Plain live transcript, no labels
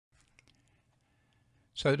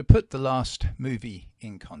So to put the last movie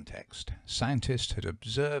in context, scientists had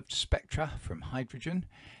observed spectra from hydrogen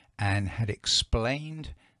and had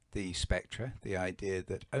explained the spectra, the idea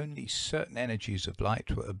that only certain energies of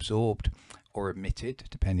light were absorbed or emitted,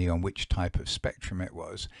 depending on which type of spectrum it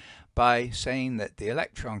was, by saying that the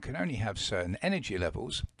electron can only have certain energy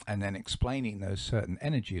levels, and then explaining those certain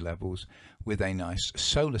energy levels with a nice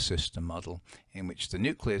solar system model in which the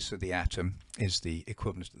nucleus of the atom is the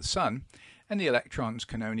equivalent of the sun, and the electrons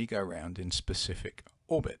can only go around in specific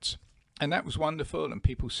orbits. And that was wonderful, and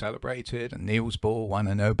people celebrated, and Niels Bohr won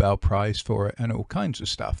a Nobel Prize for it, and all kinds of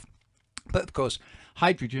stuff. But of course,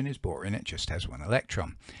 hydrogen is boring, it just has one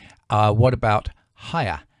electron. What about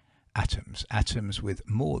higher atoms, atoms with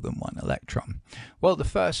more than one electron? Well, the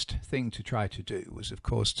first thing to try to do was, of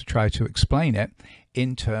course, to try to explain it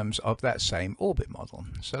in terms of that same orbit model.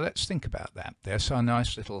 So let's think about that. There's our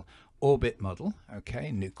nice little orbit model,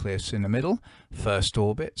 okay, nucleus in the middle, first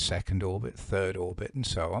orbit, second orbit, third orbit, and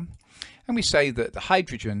so on. And we say that the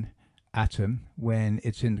hydrogen atom, when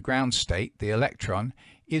it's in the ground state, the electron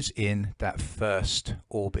is in that first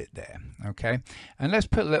orbit there, okay? And let's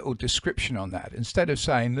put a little description on that. Instead of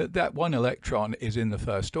saying that that one electron is in the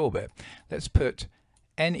first orbit, let's put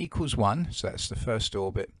n equals 1, so that's the first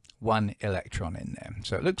orbit, 1 electron in there.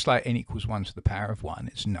 So it looks like n equals 1 to the power of 1.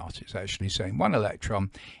 It's not. It's actually saying 1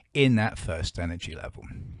 electron in that first energy level.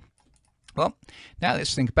 Well, now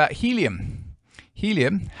let's think about helium.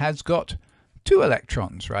 Helium has got 2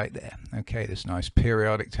 electrons right there. Okay, this nice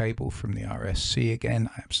periodic table from the RSC again.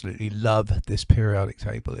 I absolutely love this periodic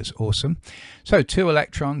table. It's awesome. So 2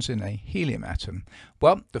 electrons in a helium atom.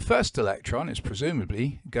 Well, the first electron is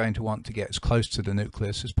presumably going to want to get as close to the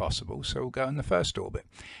nucleus as possible, so we'll go in the first orbit.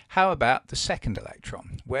 How about the second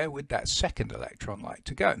electron? Where would that second electron like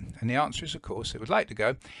to go? And the answer is, of course, it would like to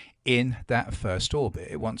go in that first orbit.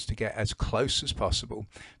 It wants to get as close as possible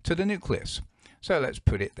to the nucleus. So let's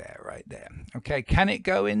put it there, right there. Okay, can it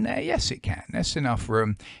go in there? Yes, it can. There's enough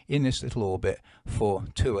room in this little orbit for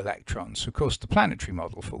 2 electrons. Of course, the planetary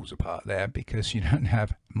model falls apart there because you don't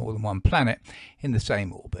have more than one planet in the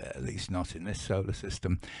same orbit, at least not in this solar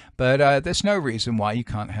system. But there's no reason why you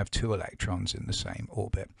can't have 2 electrons in the same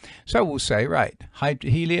orbit. So we'll say, right,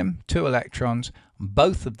 helium, 2 electrons,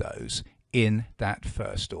 both of those in that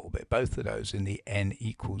first orbit, both of those in the n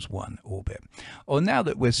equals 1 orbit. Or now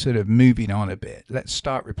that we're sort of moving on a bit, let's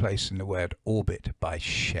start replacing the word orbit by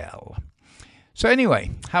shell. So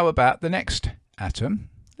anyway, how about the next atom,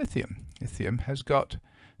 lithium? Lithium has got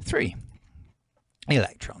 3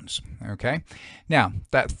 electrons, okay? Now,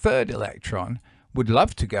 that third electron would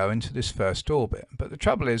love to go into this first orbit, but the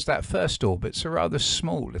trouble is that first orbit's a rather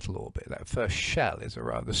small little orbit. That first shell is a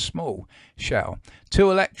rather small shell.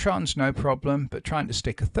 2 electrons, no problem, but trying to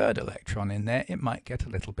stick a third electron in there, it might get a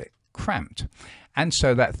little bit cramped. And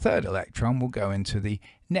so that third electron will go into the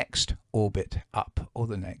next orbit up, or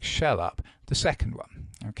the next shell up, the second one.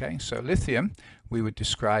 Okay, so lithium, we would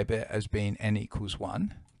describe it as being n equals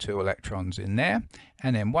 1, 2 electrons in there,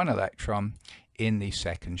 and then 1 electron in the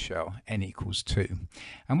second shell, n equals 2.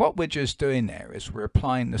 And what we're just doing there is we're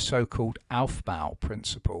applying the so-called Aufbau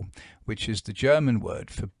principle, which is the German word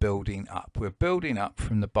for building up. We're building up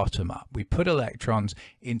from the bottom up. We put electrons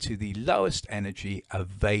into the lowest energy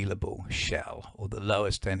available shell, or the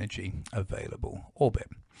lowest energy available orbit.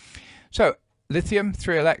 So lithium,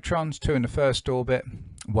 3 electrons, 2 in the first orbit,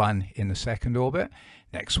 1 in the second orbit.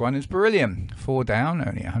 Next one is beryllium, 4 down,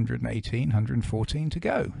 only 118, 114 to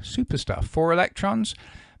go. Super stuff. 4 electrons,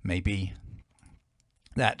 maybe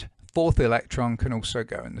that fourth electron can also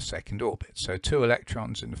go in the second orbit. So 2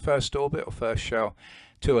 electrons in the first orbit or first shell,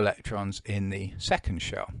 2 electrons in the second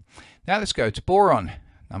shell. Now let's go to boron,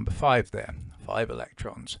 number 5 there, 5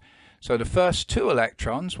 electrons. So the first 2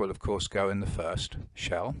 electrons will of course go in the first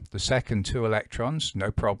shell. The second 2 electrons, no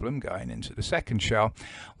problem, going into the second shell.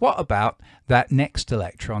 What about that next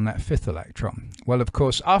electron, that 5th electron? Well, of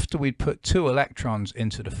course, after we'd put 2 electrons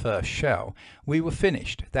into the first shell, we were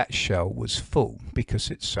finished. That shell was full because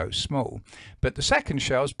it's so small. But the second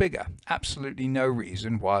shell's bigger. Absolutely no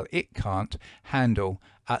reason why it can't handle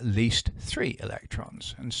at least 3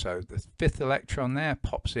 electrons. And so the 5th electron there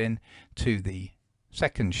pops in to the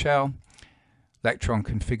second shell, electron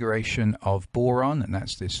configuration of boron, and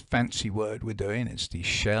that's this fancy word we're doing. It's the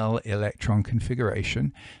shell electron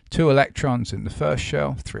configuration. 2 electrons in the first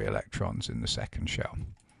shell, 3 electrons in the second shell.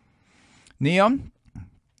 Neon,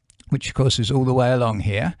 which of course is all the way along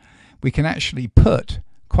here, we can actually put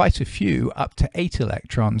quite a few, up to 8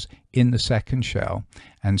 electrons in the second shell.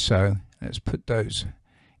 And so let's put those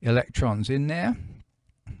electrons in there.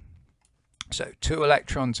 So 2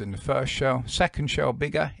 electrons in the first shell, second shell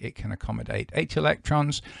bigger, it can accommodate 8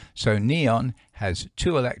 electrons. So neon has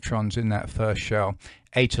 2 electrons in that first shell,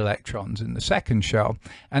 8 electrons in the second shell,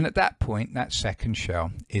 and at that point that second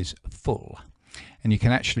shell is full. And you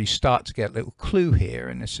can actually start to get a little clue here,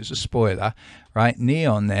 and this is a spoiler, right?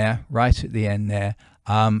 Neon there, right at the end there,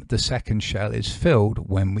 the second shell is filled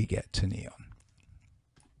when we get to neon.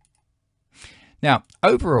 Now,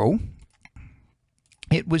 overall,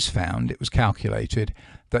 it was calculated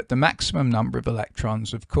that the maximum number of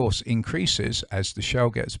electrons, of course, increases as the shell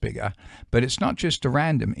gets bigger, but it's not just a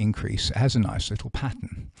random increase, it has a nice little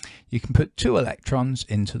pattern. You can put 2 electrons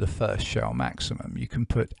into the first shell maximum. You can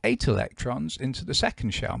put 8 electrons into the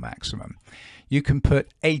second shell maximum. You can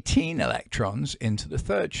put 18 electrons into the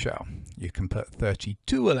third shell. You can put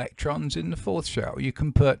 32 electrons in the fourth shell. You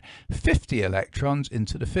can put 50 electrons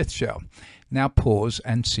into the fifth shell. Now pause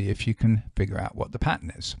and see if you can figure out what the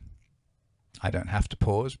pattern is. I don't have to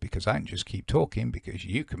pause because I can just keep talking, because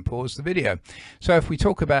you can pause the video. So if we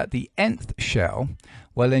talk about the nth shell,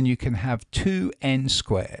 well then you can have 2n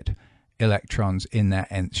squared electrons in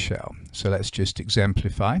that nth shell. So let's just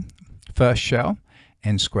exemplify. First shell,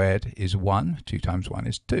 n squared is 1, 2 times 1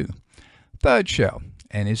 is 2. Third shell,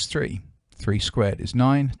 n is 3. 3 squared is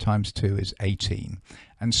 9, times 2 is 18,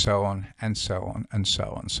 and so on, and so on, and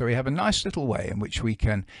so on. So we have a nice little way in which we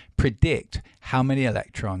can predict how many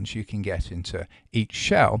electrons you can get into each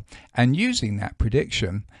shell, and using that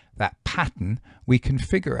prediction, that pattern, we can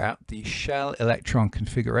figure out the shell electron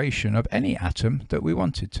configuration of any atom that we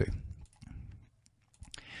wanted to.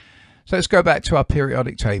 So let's go back to our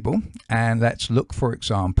periodic table and let's look, for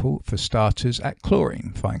example, for starters at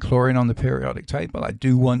chlorine. Find chlorine on the periodic table. I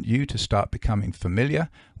do want you to start becoming familiar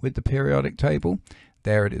with the periodic table.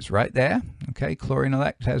 There it is right there. Okay, chlorine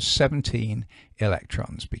has 17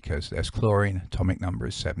 electrons because there's chlorine, atomic number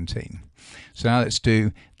is 17. So now let's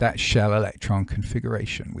do that shell electron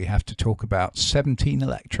configuration. We have to talk about 17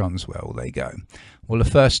 electrons. Where will they go? Well, the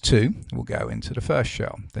first 2 will go into the first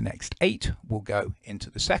shell. The next 8 will go into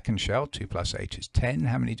the second shell. 2 plus 8 is 10.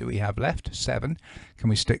 How many do we have left? 7. Can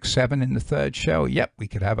we stick 7 in the third shell? Yep, we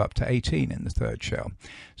could have up to 18 in the third shell.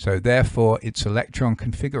 So therefore, it's electron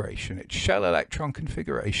configuration. It's shell electron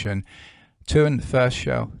configuration. 2 in the first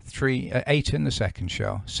shell, 8 in the second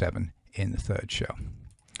shell, 7 in the third shell.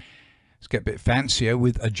 Let's get a bit fancier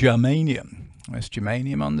with a germanium. There's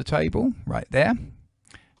germanium on the table, right there.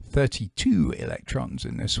 32 electrons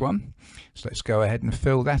in this one. So let's go ahead and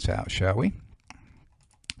fill that out, shall we?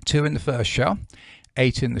 2 in the first shell,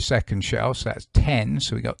 8 in the second shell, so that's 10,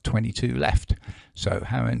 so we got 22 left. So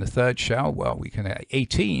how in the third shell? Well, we can add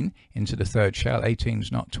 18 into the third shell. 18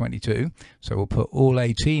 is not 22, so we'll put all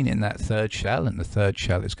 18 in that third shell, and the third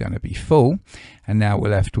shell is going to be full. And now we're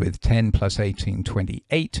left with 10 plus 18,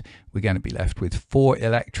 28. We're going to be left with 4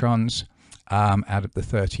 electrons out of the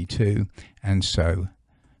 32, and so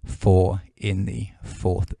 4 in the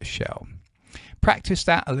fourth shell. Practice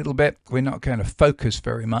that a little bit. We're not going to focus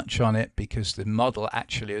very much on it because the model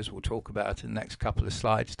actually, as we'll talk about in the next couple of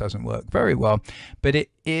slides, doesn't work very well, but it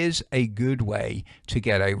is a good way to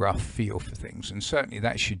get a rough feel for things, and certainly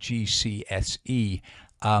that's your GCSE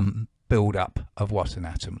build up of what an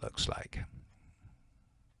atom looks like.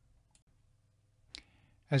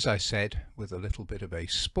 As I said, with a little bit of a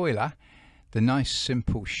spoiler, the nice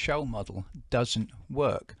simple shell model doesn't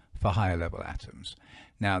work for higher level atoms.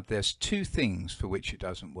 Now there's 2 things for which it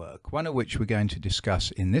doesn't work, one of which we're going to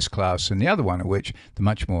discuss in this class, and the other one of which, the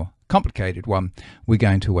much more complicated one, we're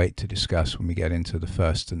going to wait to discuss when we get into the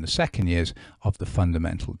first and the second years of the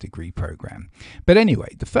fundamental degree program. But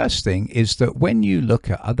anyway, the first thing is that when you look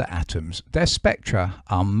at other atoms, their spectra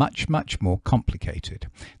are much more complicated.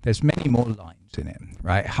 There's many more lines in it,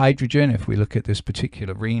 right? Hydrogen, if we look at this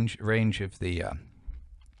particular range of the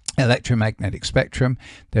electromagnetic spectrum,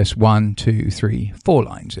 there's 1, 2, 3, 4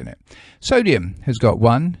 lines in it. Sodium has got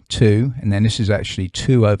 1, 2, and then this is actually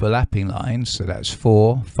 2 overlapping lines, so that's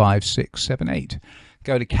 4, 5, 6, 7, 8.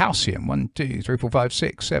 Go to calcium, 1, 2, 3, 4, 5,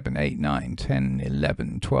 6, 7, 8, 9, 10,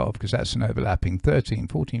 11, 12, because that's an overlapping 13,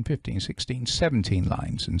 14, 15, 16, 17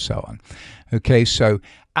 lines, and so on. Okay, so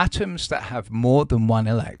atoms that have more than 1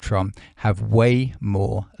 electron have way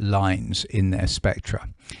more lines in their spectra.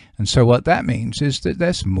 And so what that means is that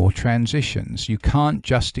there's more transitions. You can't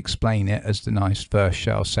just explain it as the nice first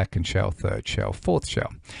shell, second shell, third shell, fourth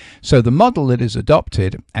shell. So the model that is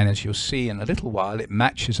adopted, and as you'll see in a little while, it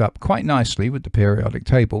matches up quite nicely with the periodic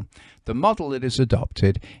table. The model that is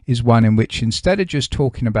adopted is one in which, instead of just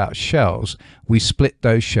talking about shells, we split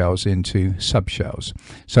those shells into subshells.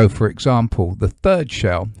 So for example, the third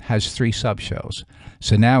shell has 3 subshells.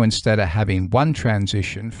 So now instead of having one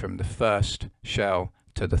transition from the first shell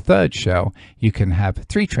to the third shell, you can have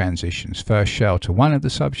three transitions: first shell to one of the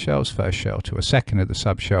subshells, first shell to a second of the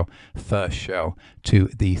subshell, first shell to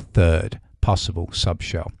the third possible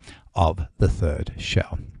subshell of the third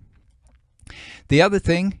shell. The other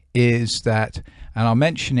thing is that, and I'll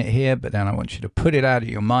mention it here, but then I want you to put it out of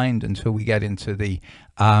your mind until we get into the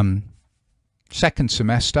second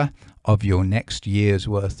semester of your next year's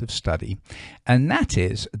worth of study. And that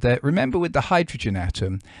is that, remember, with the hydrogen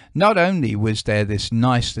atom, not only was there this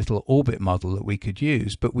nice little orbit model that we could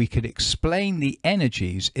use, but we could explain the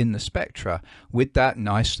energies in the spectra with that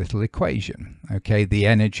nice little equation. Okay, the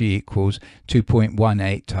energy equals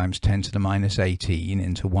 2.18 times 10 to the minus 18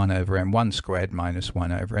 into 1 over n1 squared minus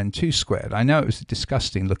 1 over n2 squared. I know it was a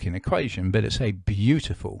disgusting looking equation, but it's a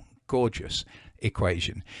beautiful, gorgeous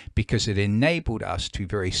equation, because it enabled us to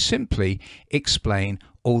very simply explain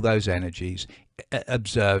all those energies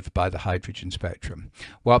observed by the hydrogen spectrum.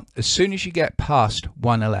 Well, as soon as you get past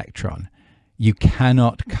 1 electron, you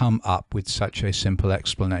cannot come up with such a simple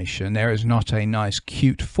explanation. There is not a nice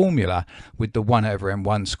cute formula with the 1 over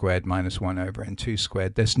n1 squared minus 1 over n2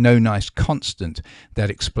 squared. There's no nice constant that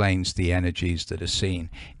explains the energies that are seen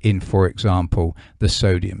in, for example, the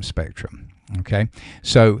sodium spectrum. Okay,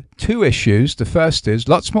 so two issues. The first is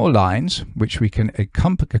lots more lines, which we can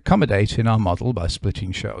accommodate in our model by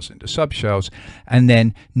splitting shells into subshells, and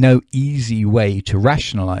then no easy way to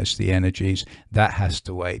rationalize the energies. That has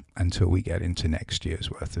to wait until we get into next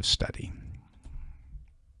year's worth of study.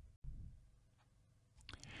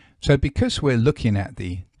 So because we're looking at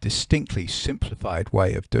the distinctly simplified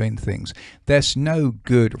way of doing things, there's no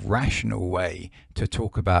good rational way to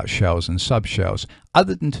talk about shells and subshells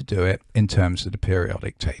other than to do it in terms of the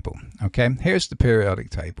periodic table. Okay, here's the periodic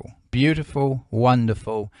table. Beautiful,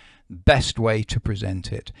 wonderful, best way to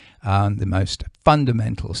present it, the most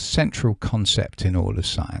fundamental central concept in all of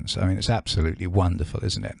science. I mean, it's absolutely wonderful,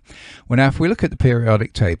 isn't it? Well, now if we look at the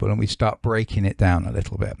periodic table and we start breaking it down a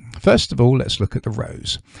little bit, first of all, let's look at the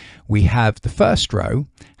rows. We have the first row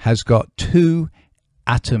has got 2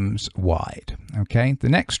 atoms wide. Okay, the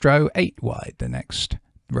next row 8 wide, the next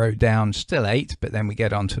row down still 8, but then we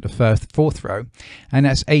get on to the fourth row, and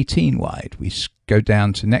that's 18 wide. We go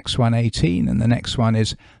down to next one 18, and the next one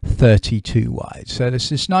is 32 wide. So there's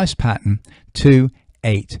this nice pattern: 2,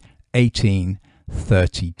 8, 18,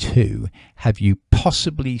 32. Have you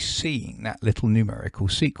possibly seen that little numerical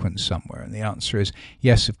sequence somewhere? And the answer is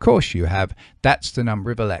yes, of course you have. That's the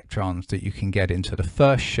number of electrons that you can get into the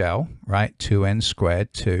first shell, right? 2n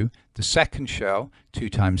squared, 2. The second shell, 2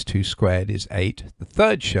 times 2 squared is 8. The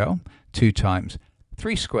third shell, 2 times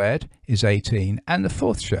 3 squared is 18. And the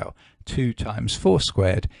fourth shell, 2 times 4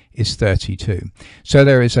 squared is 32. So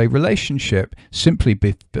there is a relationship simply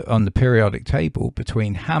on the periodic table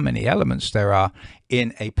between how many elements there are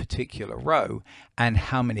in a particular row and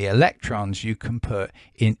how many electrons you can put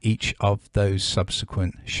in each of those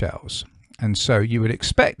subsequent shells. And so you would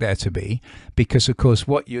expect there to be, because of course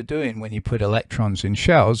what you're doing when you put electrons in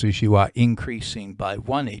shells is you are increasing by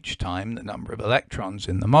 1 each time the number of electrons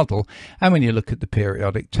in the model. And when you look at the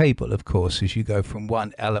periodic table, of course, as you go from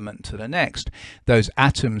one element to the next, those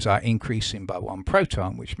atoms are increasing by 1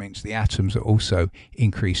 proton, which means the atoms are also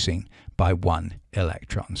increasing by 1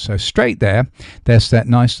 electron. So straight there's that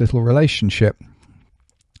nice little relationship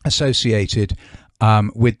associated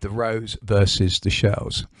with the rows versus the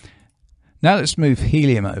shells. Now let's move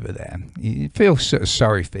helium over there. You feel sort of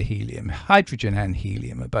sorry for helium. Hydrogen and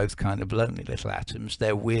helium are both kind of lonely little atoms.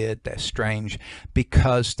 They're weird, they're strange,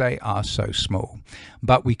 because they are so small.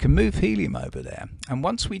 But we can move helium over there. And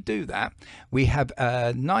once we do that, we have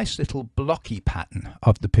a nice little blocky pattern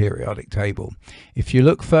of the periodic table. If you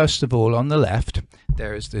look first of all on the left,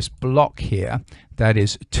 there is this block here that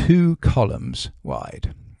is 2 columns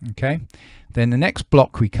wide. Okay? Then the next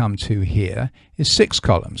block we come to here is 6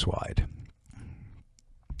 columns wide.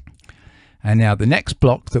 And now the next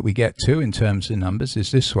block that we get to in terms of numbers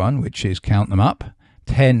is this one, which is, count them up,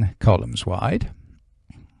 10 columns wide.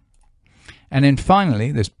 And then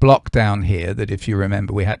finally this block down here that, if you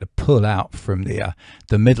remember, we had to pull out from the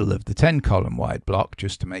middle of the 10 column wide block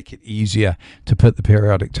just to make it easier to put the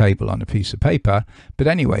periodic table on a piece of paper. But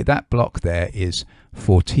anyway, that block there is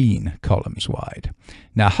 14 columns wide.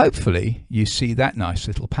 Now hopefully you see that nice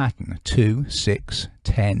little pattern: 2, 6,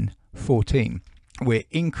 10, 14. We're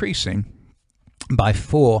increasing by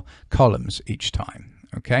 4 columns each time.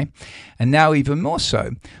 Okay, and now even more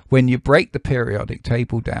so when you break the periodic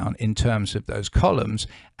table down in terms of those columns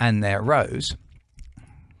and their rows.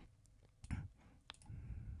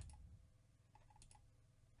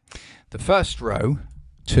 The first row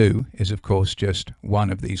 2 is of course just one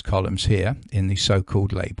of these columns here in the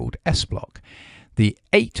so-called labelled S block. The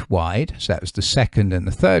 8 wide, so that was the second and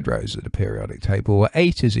the third rows of the periodic table, where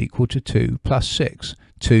 8 is equal to 2 plus 6.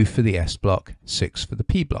 2 for the S block, 6 for the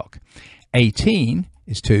P block. 18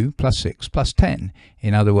 is 2 plus 6 plus 10.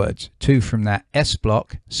 In other words, 2 from that S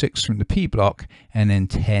block, 6 from the P block, and then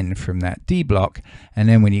 10 from that D block. And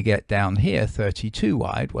then when you get down here, 32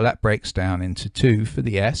 wide, well, that breaks down into 2 for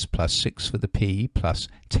the S plus 6 for the P plus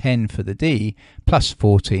 10 for the D plus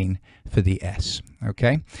 14 for the S.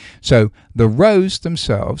 Okay, so the rows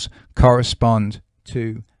themselves correspond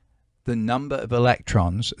to the number of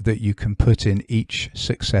electrons that you can put in each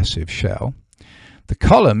successive shell. The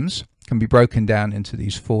columns can be broken down into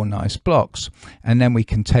these 4 nice blocks, and then we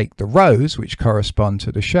can take the rows, which correspond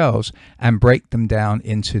to the shells, and break them down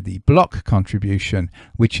into the block contribution,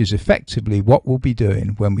 which is effectively what we'll be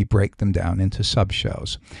doing when we break them down into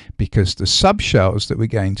subshells. Because the subshells that we're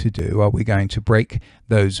going to do are we're going to break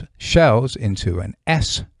those shells into an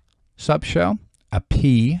S subshell, a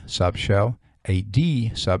P subshell, a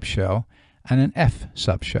D subshell, and an F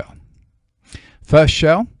subshell. First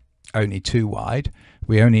shell, only 2 wide.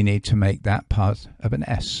 We only need to make that part of an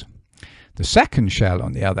S. The second shell,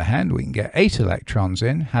 on the other hand, we can get 8 electrons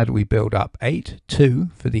in. How do we build up 8? 2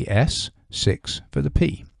 for the S, 6 for the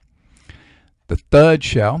P. The third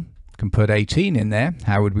shell can put 18 in there.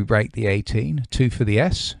 How would we break the 18? 2 for the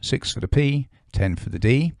S, 6 for the P, 10 for the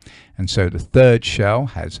D. And so the third shell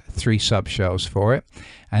has 3 subshells for it.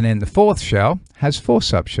 And then the fourth shell has 4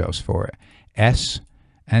 subshells for it. S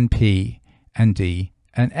and P and D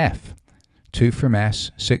and F. 2 from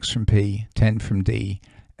S, 6 from P, 10 from D,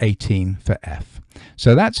 18 for F.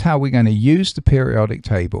 So that's how we're going to use the periodic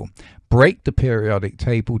table. Break the periodic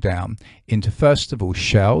table down into, first of all,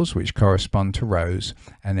 shells, which correspond to rows,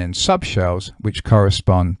 and then subshells, which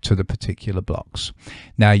correspond to the particular blocks.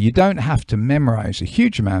 Now, you don't have to memorize a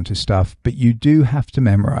huge amount of stuff, but you do have to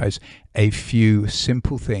memorize a few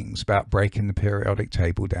simple things about breaking the periodic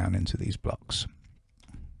table down into these blocks.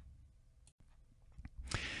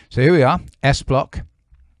 So here we are, S block,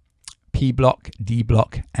 P block, D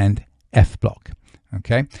block, and F block.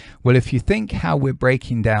 Okay, well, if you think how we're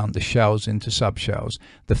breaking down the shells into subshells,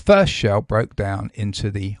 the first shell broke down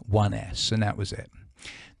into the 1S, and that was it.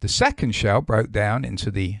 The second shell broke down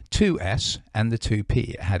into the 2S and the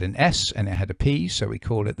 2P. It had an S and it had a P, so we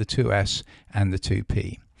call it the 2S and the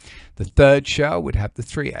 2P. The third shell would have the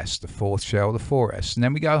 3S, the fourth shell, the 4S, and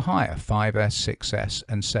then we go higher, 5S, 6S,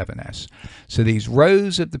 and 7S. So these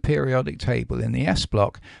rows of the periodic table in the S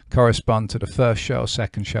block correspond to the first shell,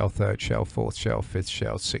 second shell, third shell, fourth shell, fifth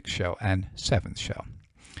shell, sixth shell, and seventh shell.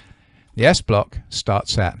 The S block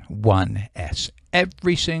starts at 1S.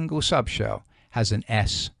 Every single subshell has an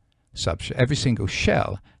S subshell. Every single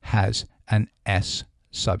shell has an S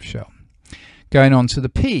subshell. Going on to the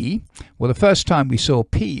P, well, the first time we saw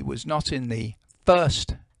P was not in the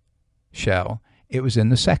first shell, it was in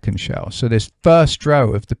the second shell. So this first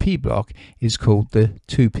row of the P block is called the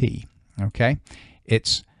 2P, okay?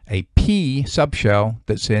 It's a P subshell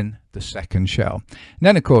that's in the second shell. And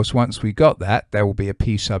then, of course, once we got that, there will be a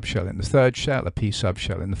P subshell in the third shell, a P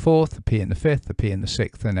subshell in the fourth, a P in the fifth, a P in the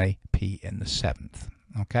sixth, and a P in the seventh,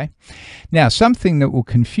 okay? Now, something that will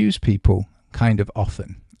confuse people kind of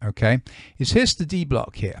often, okay, is here's the D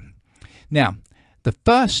block here. Now, the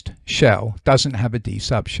first shell doesn't have a D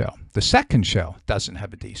subshell. The second shell doesn't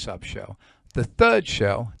have a D subshell. The third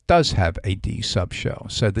shell does have a D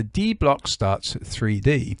subshell. So the D block starts at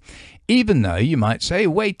 3D, even though you might say,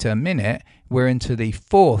 wait a minute, we're into the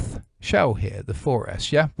fourth shell here, the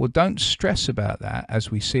 4S, yeah? Well, don't stress about that, as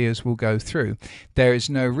we see as we'll go through. There is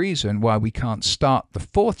no reason why we can't start the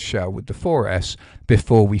fourth shell with the 4S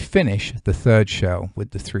before we finish the third shell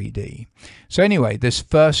with the 3D. So anyway, this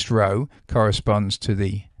first row corresponds to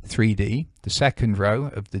the 3D. The second row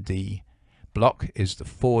of the D block is the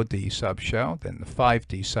 4D subshell, then the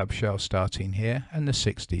 5D subshell starting here, and the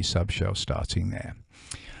 6D subshell starting there.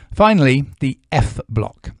 Finally, the F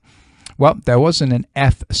block. Well, there wasn't an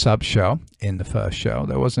F subshell in the first shell.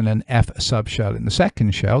 There wasn't an F subshell in the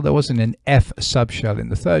second shell. There wasn't an F subshell in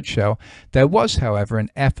the third shell. There was, however,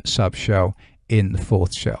 an F subshell in the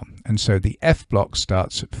fourth shell. And so the F block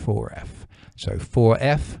starts at 4F. So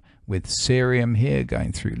 4F with cerium here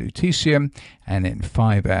going through lutetium, and then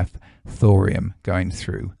 5F thorium going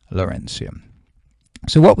through lawrencium.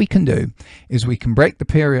 So what we can do is we can break the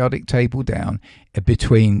periodic table down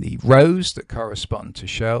between the rows that correspond to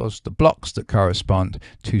shells, the blocks that correspond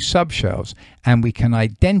to subshells, and we can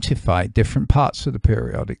identify different parts of the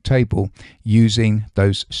periodic table using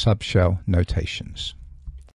those subshell notations.